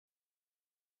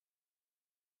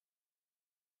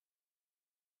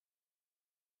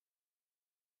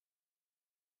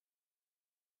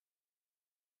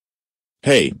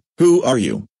Hey, who are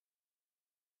you?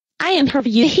 I am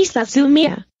Haruhi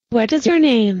Suzumiya. What is your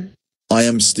name? I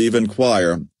am Stephen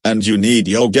Quire, and you need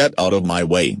yo get out of my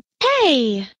way.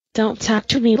 Hey! Don't talk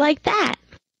to me like that.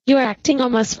 You're acting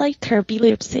almost like Kirby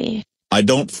Loopsy. I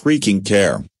don't freaking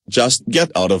care. Just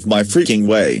get out of my freaking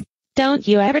way. Don't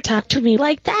you ever talk to me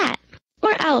like that,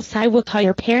 or else I will call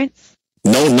your parents.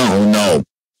 No.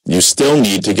 You still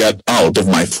need to get out of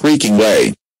my freaking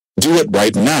way. Do it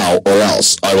right now or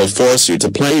else I will force you to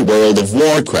play World of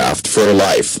Warcraft for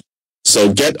life.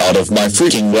 So get out of my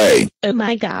freaking way. Oh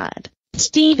my god.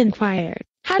 Stephen Quire,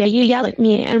 how dare you yell at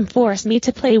me and force me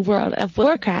to play World of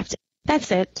Warcraft?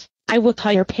 That's it. I will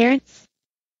call your parents.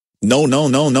 No.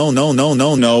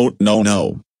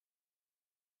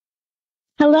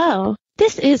 Hello,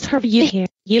 this is Haruhi here.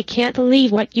 You can't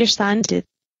believe what your son did.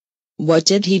 What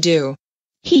did he do?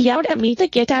 He yelled at me to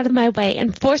get out of my way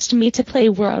and forced me to play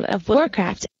World of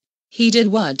Warcraft. He did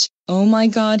what? Oh my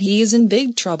god, he is in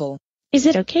big trouble. Is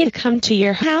it okay to come to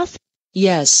your house?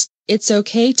 Yes, it's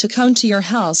okay to come to your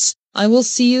house. I will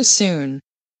see you soon.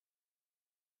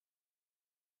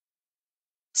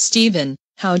 Stephen,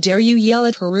 how dare you yell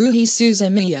at Haruhi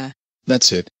Suzumiya?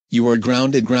 That's it. You are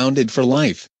grounded for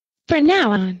life. From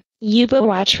now on, you will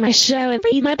watch my show and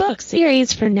read my book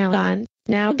series from now on.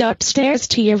 Now go upstairs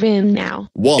to your room now.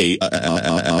 Why?